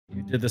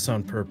You did this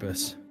on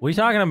purpose. What are you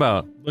talking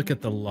about? Look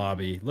at the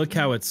lobby. Look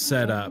how it's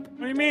set up.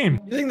 What do you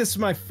mean? You think this is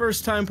my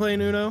first time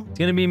playing Uno? It's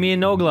gonna be me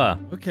and Nogla.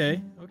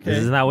 Okay, okay.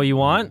 Isn't that what you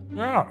want?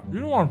 Yeah, you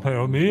don't want to play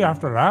with me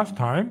after last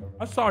time.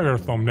 I saw your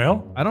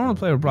thumbnail. I don't want to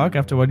play with Brock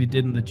after what he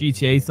did in the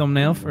GTA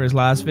thumbnail for his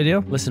last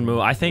video. Listen, Moo,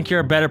 I think you're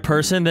a better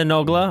person than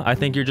Nogla. I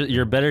think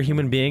you're a better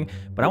human being,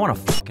 but I want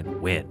to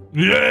fucking win.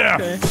 Yeah,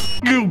 Okay.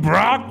 you,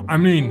 Brock. I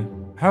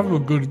mean, have a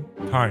good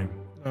time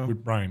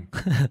with Brian.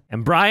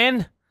 And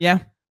Brian? Yeah.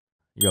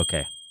 You're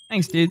okay.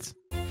 Thanks, dudes.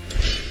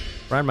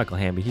 Brian Michael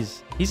Hamby,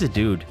 he's a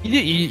dude.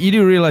 You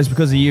do realize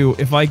because of you,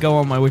 if I go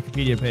on my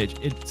Wikipedia page,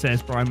 it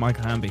says Brian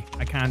Michael Hamby.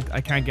 I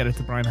can't get it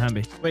to Brian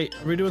Hamby. Wait,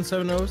 are we doing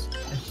 7 O's?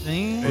 I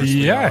think.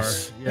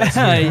 Yes. Yes.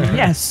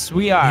 Yes,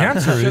 we The are.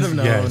 answer Should've is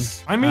known.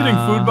 yes. I'm eating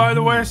food, by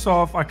the way,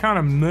 so if I kind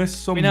of miss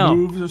some We know.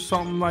 moves or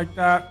something like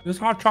that, this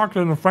hot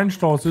chocolate and the French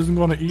toast isn't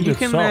going to eat You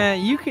itself. can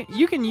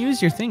you can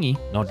use your thingy.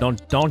 No,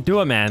 don't do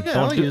it, man. Yeah,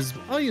 Don't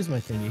I'll use my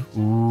thingy.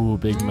 Ooh,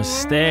 big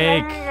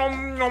mistake.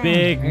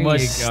 Big There you go.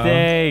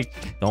 mistake.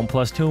 Don't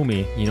plus 2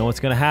 me. You know what's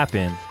gonna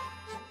happen.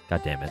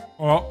 God damn it.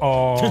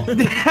 Uh-oh.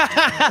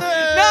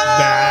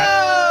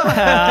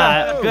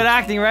 Good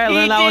acting, right? I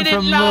learned that one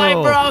from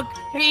Moo. Brock.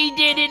 He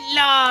didn't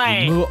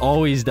lie. Moo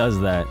always does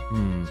that.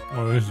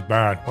 Oh, this is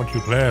bad. What you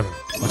playing?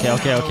 Okay. Oh,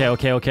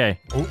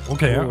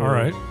 okay, all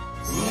right.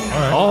 All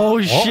right.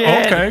 Oh,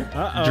 shit. Okay.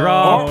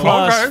 Draw Oh,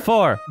 plus okay.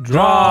 4.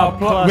 Draw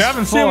plus We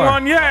haven't seen 4.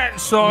 one yet,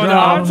 so the Draw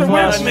odds are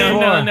plus with me. 4.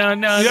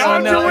 The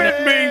odds are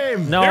with me.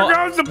 No, Here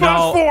goes the no.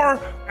 plus 4,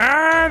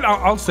 and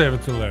I'll save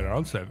it till later.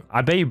 I'll save it.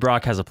 I bet you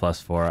Brock has a plus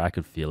 4. I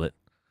could feel it.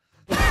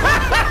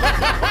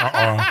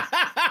 Uh-oh.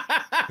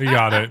 He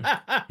got it.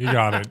 He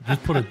got it.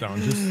 Just put it down.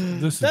 This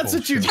is That's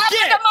what you bullshit.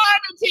 get.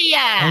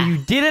 Oh, you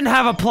didn't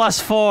have a plus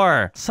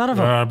 4. Son of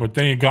a... But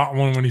then you got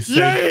one when he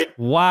said,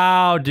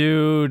 Wow,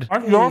 dude.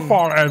 that's your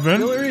fault, Evan.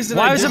 The only reason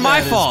Why I was did it my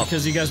that is fault?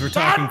 Because you guys were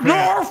talking That's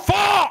crap. your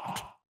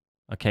fault!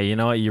 Okay, you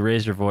know what? You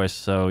raised your voice,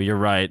 so you're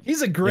right.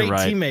 He's a great You're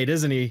right. teammate,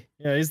 isn't he?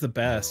 Yeah, he's the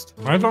best.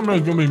 I thought it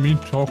was going to be me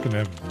choking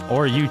Evan.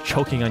 Or you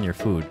choking on your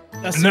food.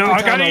 That's the No, only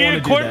I got time to eat wanna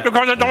it do quick that.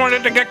 because I don't want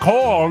it to get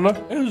cold.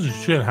 It was a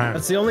shit hand.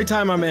 That's the only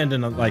time I'm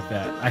ending it like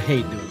that. I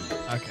hate doing it.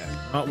 Okay.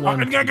 Not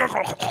one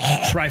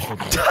Oh trifle.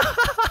 my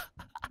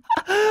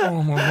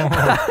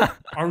god.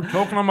 I was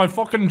choking on my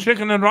fucking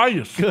chicken and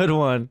rice. Good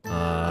one.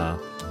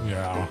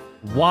 Yeah.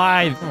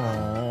 Why?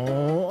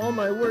 Oh, all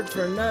my work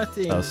for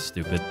nothing. That was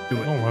stupid.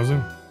 No,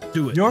 wasn't.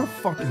 Do it. You're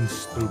fucking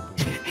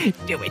stupid.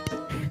 Do it.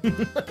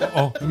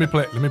 Oh, let me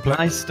play. Let me play.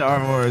 Nice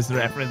Star Wars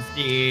reference,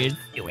 dude.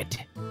 Do it.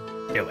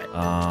 Do it.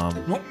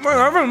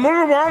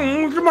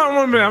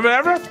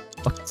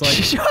 It's like,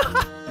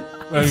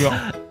 There you go.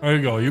 There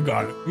you go. You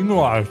got it. You know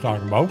what I was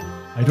talking about.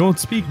 I don't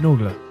speak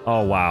Nogla.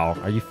 Oh, wow.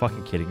 Are you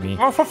fucking kidding me?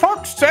 Oh, for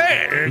fuck's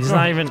sake! He's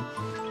not even...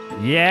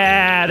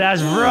 Yeah,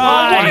 that's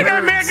Why did I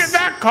right. make it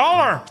that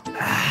color?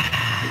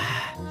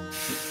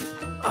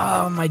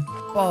 Oh, my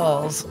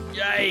balls.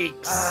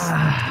 yikes.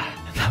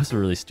 That was a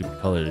really stupid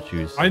color to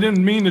choose. I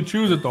didn't mean to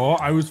choose it though.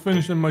 I was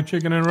finishing my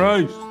chicken and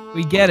rice.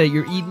 We get it.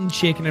 You're eating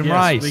chicken and Yes,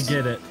 rice. we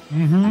get it.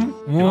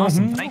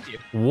 Awesome. Thank you.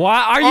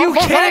 What? Are you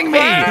kidding me?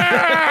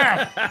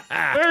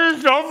 This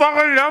is so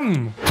fucking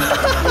yum.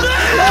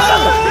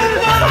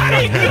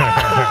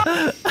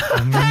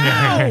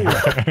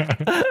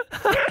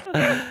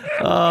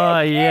 Oh,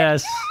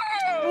 yes.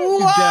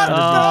 What?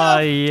 Oh,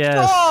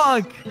 yes.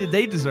 Fuck!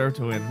 They deserve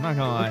to win. Not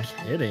gonna lie.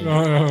 Kidding.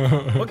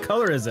 What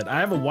color is it? I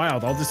have a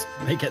wild. I'll just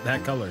make it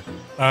that color.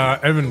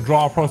 Evan,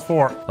 draw plus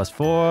 4. Plus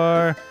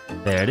 4.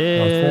 There it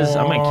is.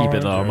 I'm gonna keep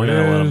it though. I'm There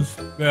gonna it let him. is.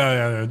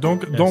 Yeah.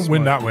 Don't win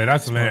smart. that way.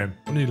 That's lame.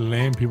 I need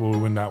lame people who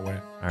win that way.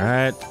 All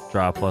right.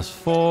 Draw plus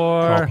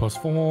Draw 4. plus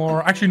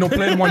 4. Actually, no,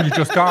 play the one you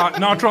just got.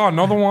 No, draw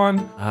another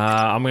one.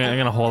 I'm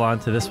gonna hold on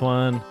to this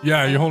one.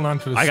 Yeah, you hold on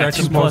to the I got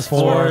 2 second plus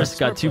 4s. Smart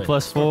Got 2 play.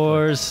 plus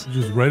 4s.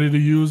 You're just ready to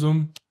use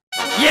them.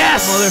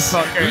 Yes!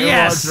 Motherfucker.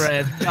 Yes! It was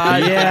red.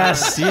 God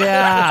Yes,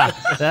 yeah.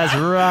 That's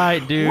right,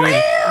 dude.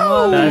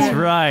 That's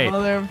right.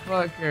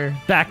 Motherfucker.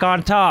 Back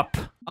on top.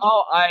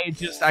 Oh, I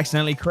just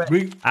accidentally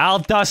quit. Al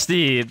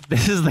Dusty.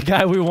 This is the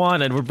guy we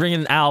wanted. We're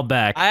bringing Al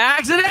back. I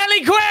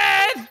accidentally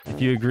quit!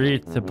 If you agree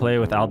to play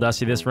with Al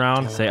Dusty this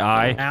round, say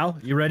aye. Al,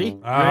 you ready?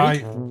 You I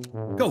ready?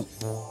 Go.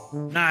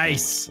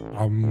 Nice.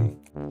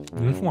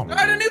 this one.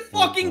 Start a new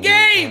fucking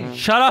game!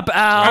 Shut up,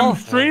 Al. I'm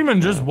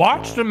streaming. Just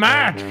watch the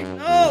match.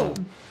 No!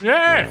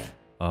 Yes.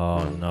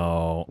 Oh,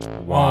 no.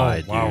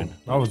 Why, wow. dude?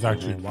 That was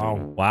actually wow.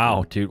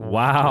 Wow, dude.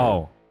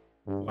 Wow.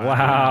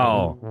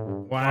 Wow.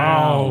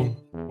 Wow.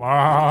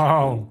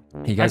 Wow.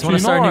 You guys Actually, want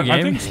to start a you new know game? what?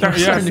 I think start-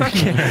 You yeah, wanna start a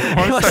new game?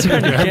 start- You wanna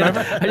start a new start-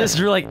 game? I just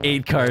drew like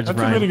 8 cards, That's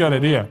Brian. a really good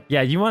idea.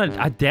 Yeah, you want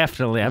to? I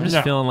definitely. I'm just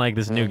Yeah. feeling like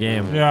this new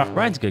game. Yeah.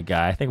 Brian's a good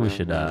guy. I think we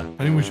should. I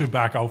think we should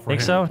back out for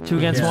Think him. so? 2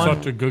 against He's 1.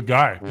 such a good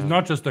guy. He's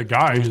not just a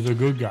guy. He's a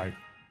good guy.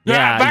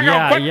 Yeah, back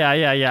out, quick. yeah.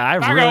 I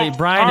Back really. out.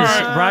 Brian is.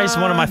 All right. Brian's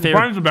one of my favorite.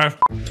 Brian's the best.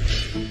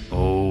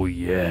 Oh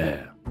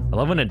yeah. I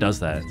love when it does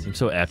that. It seems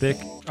so epic.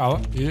 Oh,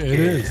 it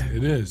is.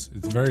 It is.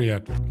 It's very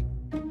epic.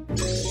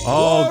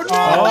 Oh,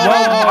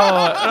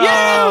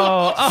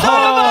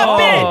 Son of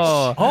a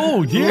bitch!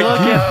 Oh, yeah. Look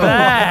at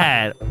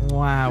that.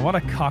 Wow, what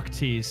a cock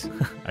tease.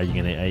 Are you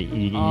gonna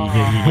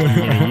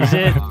use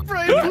it?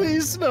 Brian,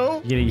 please,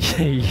 no.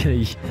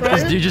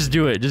 Just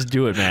do it. Just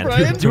do it, man.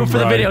 Brian? Do it for the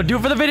Brian. video. Do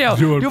it for the video.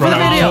 Do it, for the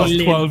Brian. video.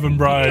 Plus 12 and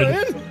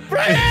Brian.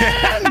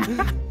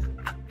 Brian!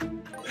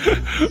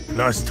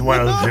 Plus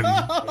 12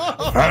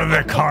 and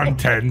further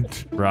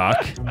content.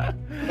 Brock.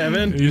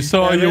 Evan? You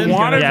saw Evan, you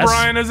wanted yes.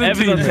 Brian as a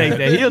Evan will take teammate.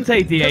 that. He'll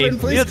take the Evan, 8.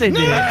 please. He'll take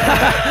the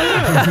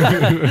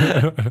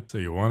 8. So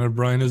you wanted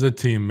Brian as a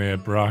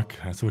teammate, Brock.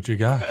 That's what you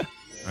got.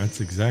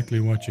 That's exactly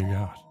what you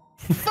got.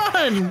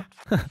 Fun!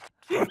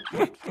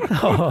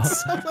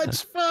 So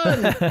much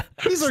fun!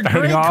 These are Starting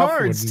great off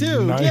cards, with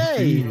too. 19.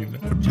 Yay!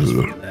 Just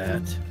for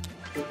that.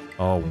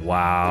 Oh,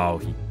 wow.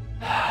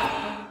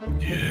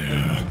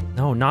 Yeah.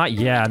 No, not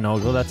yeah,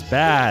 Nogla. That's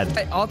bad.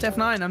 Hey, Alt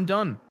F9, I'm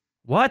done.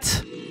 What?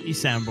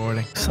 He's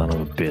soundboarding. Son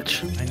of a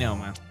bitch. I know,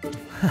 man.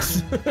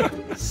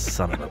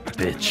 Son of a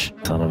bitch.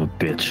 Son of a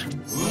bitch.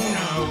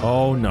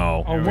 Oh,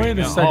 no. Oh, we wait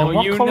a go. second. Oh,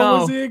 What you color know.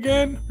 was he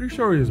again? Pretty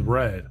sure he was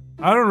red.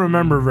 I don't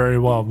remember very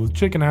well. The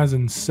chicken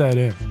hasn't set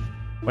in.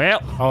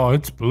 Well. Oh,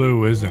 it's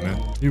blue, isn't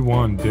it? He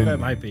won, didn't That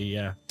he? might be,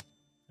 yeah.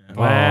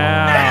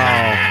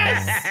 Wow.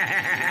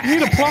 You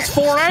need a plus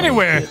 4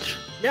 anyway.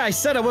 Yeah, I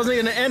said I wasn't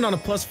going to end on a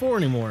 +4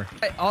 anymore.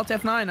 Hey, Alt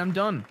F9, I'm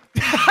done.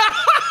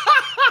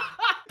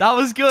 That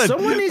was good.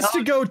 Someone needs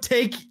to go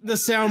take the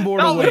soundboard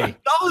that, away.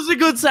 that was a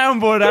good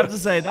soundboard, I have to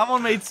say. That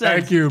one made sense.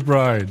 Thank you,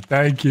 Brian.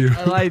 Thank you.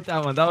 I like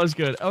that one. That was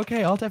good.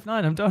 Okay, Alt F9,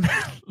 I'm done.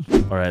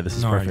 All right, this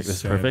is perfect. This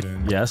is perfect.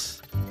 Seven. Yes.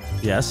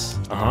 Yes.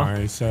 Uh-huh.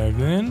 Nice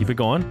 7. Keep it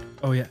going.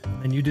 Oh, yeah.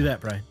 And you do that,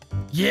 Brian.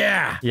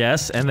 Yeah!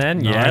 Yes, and then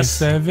Nice yes.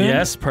 7.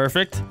 Yes,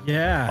 perfect.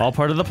 Yeah. All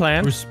part of the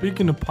plan. We're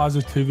speaking of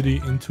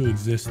positivity into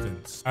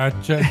existence.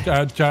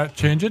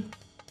 Change it.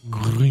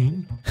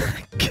 Green.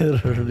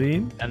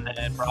 Green. And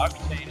then Brock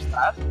changed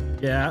that.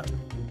 Yeah.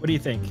 What do you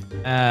think?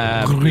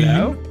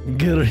 Green.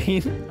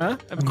 Green. Huh?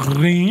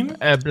 Green.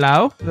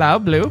 Blau. Blau,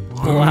 blue.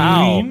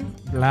 Wow. Green.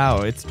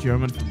 Blau, it's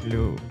German for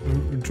blue.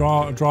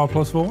 Draw a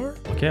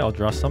 +4. Okay, I'll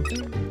draw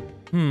something.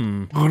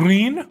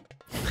 Green.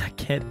 I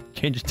can't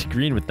change it to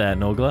green with that,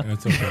 Nogla.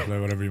 It's okay. Play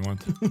whatever you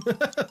want.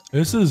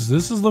 This is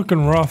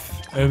looking rough,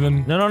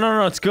 Evan.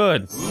 No, it's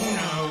good.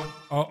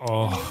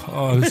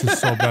 Oh, this is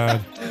so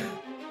bad.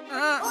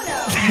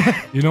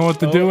 You know what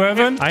to do,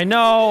 Evan? I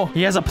know.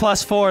 He has a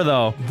 +4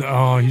 though.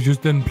 Oh, you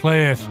just didn't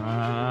play it.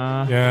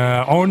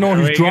 Yeah. Oh no, There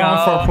he's we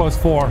drawing go.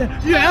 for a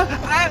 +4.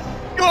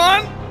 Yeah, go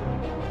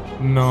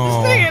on.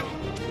 No. Sing it.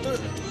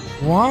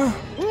 What?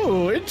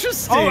 Ooh,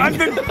 interesting. Oh, I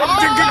think.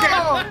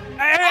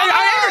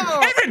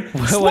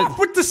 Evan, swap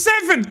with the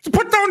 7.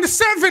 Put down the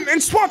 7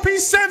 and swap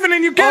his 7,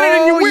 and you get it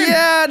and you win.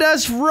 yeah,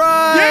 that's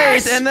right.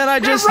 Yes, And then I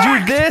just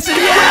correct. do this and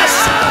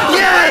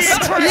yes,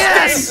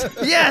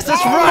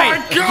 that's Oh right.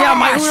 my Yeah,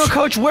 my gosh. Uno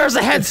coach wears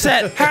a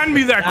headset. Hand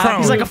me that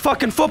crown. He's like a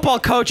fucking football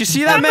coach. You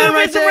see that man Move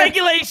right into there?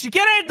 regulation.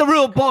 Get out the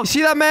rule book. You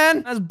see that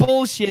man? That's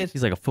bullshit.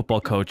 He's like a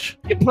football coach.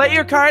 You play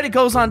your card, it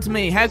goes on to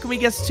me. How can we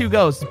get 2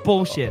 goes? It's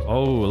bullshit.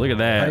 Oh, look at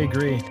I that.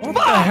 agree. What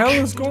the hell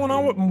is going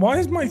on with? Why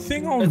is my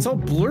thing on? It's all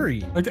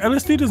blurry. Like the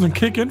LSD doesn't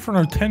kick in for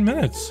another 10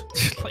 minutes.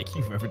 Like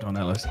you've ever done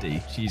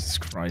LSD. Jesus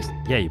Christ.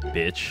 Yeah, you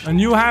bitch. And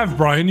you have,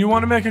 Brian. You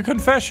want to make a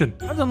confession?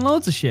 I've done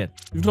loads of shit.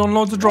 You've done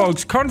loads of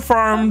drugs.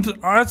 Confirmed.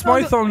 That's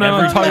my thumbnail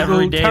Every- title.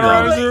 every day,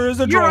 Terrorizer is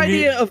a Your druggie.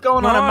 idea of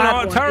going on a mad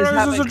one is Terrorizer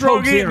having is a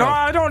Coke druggie. Zero. No,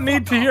 I don't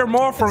need to hear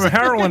more from a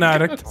heroin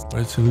addict.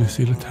 Wait till you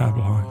see the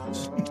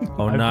tabloids.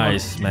 Oh,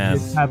 nice, man.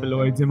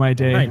 Tabloids in my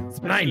day.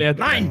 Nine!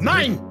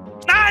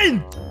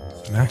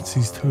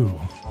 Nazis too.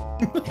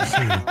 Do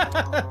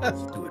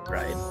it,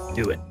 Brian.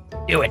 Do it.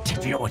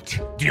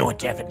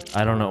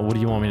 I don't know. What do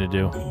you want me to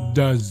do?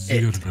 Da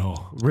zero.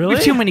 Really?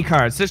 There's too many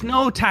cards. There's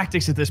no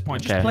tactics at this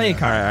point. Just play a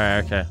card. All right,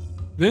 okay.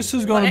 This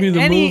is going to Well, be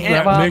the any- move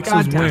that well, makes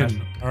us goddamn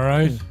win. All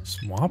right?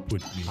 Swap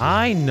with me,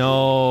 I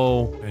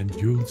know. and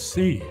you'll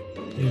see.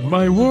 In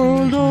my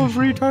world of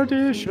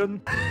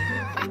retardation.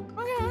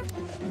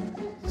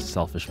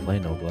 Selfish play,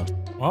 Nogla.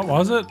 What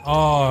was it?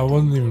 Oh,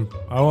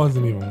 I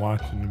wasn't even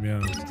watching, to be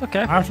honest. It's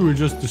okay. After we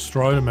just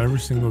destroyed him every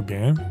single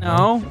game.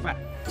 No.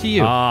 To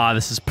you. Ah,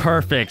 this is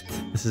perfect.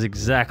 This is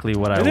exactly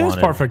what I It wanted. is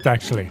perfect,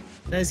 actually.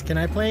 Guys, can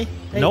I play?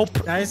 Hey,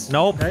 Nope. Guys.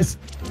 Nope. Guys.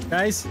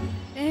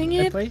 Dang Can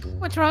I it. play?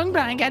 What's wrong,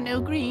 Brian? Got no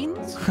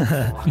greens?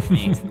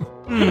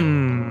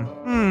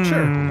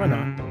 Sure. Why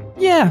not?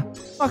 Yeah.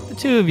 Fuck the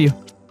 2 of you.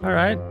 All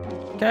right.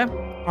 Okay.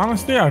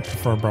 Honestly, I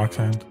prefer Brock's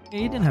hand. Yeah,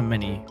 you didn't have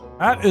many.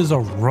 That is a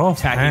rough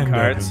Attacking hand,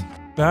 cards. Evan.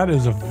 That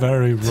is a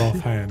very rough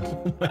hand.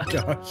 Oh my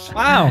gosh.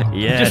 Wow.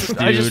 Yes,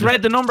 I just dude.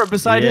 read the number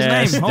beside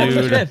Yes, his name. Holy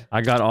dude. shit.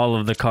 I got all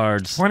of the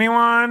cards.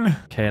 21.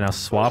 Okay, now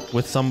swap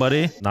with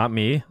somebody. Not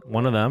me.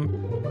 One of them.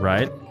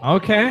 Right?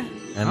 Okay.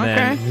 And Okay.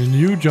 then And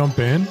you jump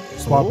in,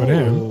 swap it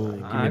in. Oh,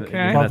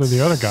 Okay. Swap to the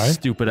other guy.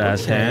 Stupid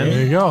ass Okay. There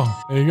hand. you go.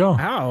 There you go.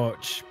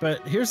 Ouch.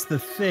 But here's the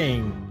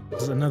thing.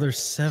 There's another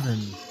 7.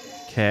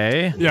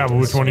 Okay. Yeah, but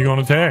which one are you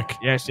gonna take?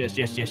 Yes. See,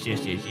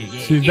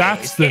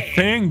 that's the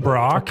thing,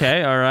 Brock.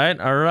 Okay. All right.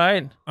 All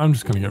right. I'm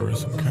just gonna get rid of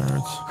some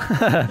carrots.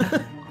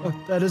 Oh,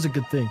 that is a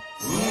good thing.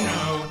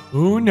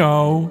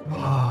 Uno.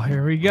 Oh,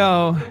 here we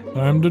go.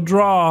 Time to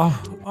draw.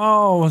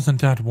 Oh,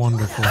 wasn't that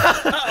wonderful?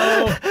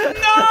 Wasn't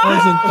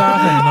that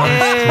a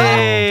nice draw?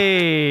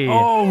 Hey.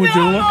 Oh, would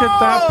you look at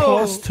that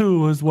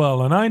 +2 as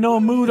well? And I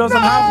know Moo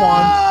doesn't have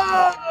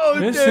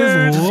one. This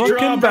is looking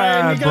Draw,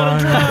 bad, you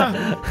gotta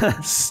Brian.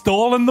 draw.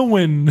 Stalling the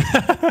win.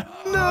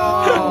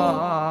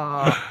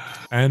 Oh.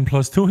 And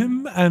 +2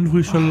 him, and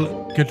we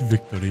shall get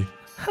victory.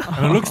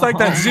 And it looks like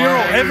that 0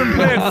 Evan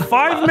played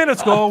 5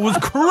 minutes ago was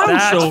crucial.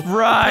 That's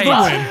right. For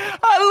the win.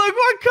 Look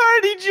what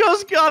card he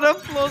just got a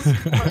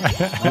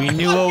 +4. We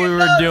knew what we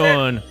were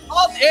doing.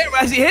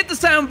 Hit the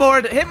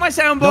soundboard. Hit my No,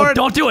 soundboard.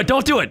 don't do it.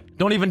 Don't do it.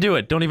 Don't even do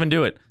it. Don't even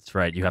do it. That's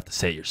right. You have to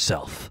say it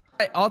yourself.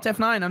 Alt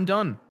F9. I'm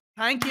done.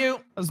 Thank you.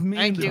 That was me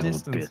in the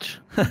distance.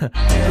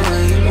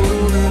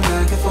 Bitch.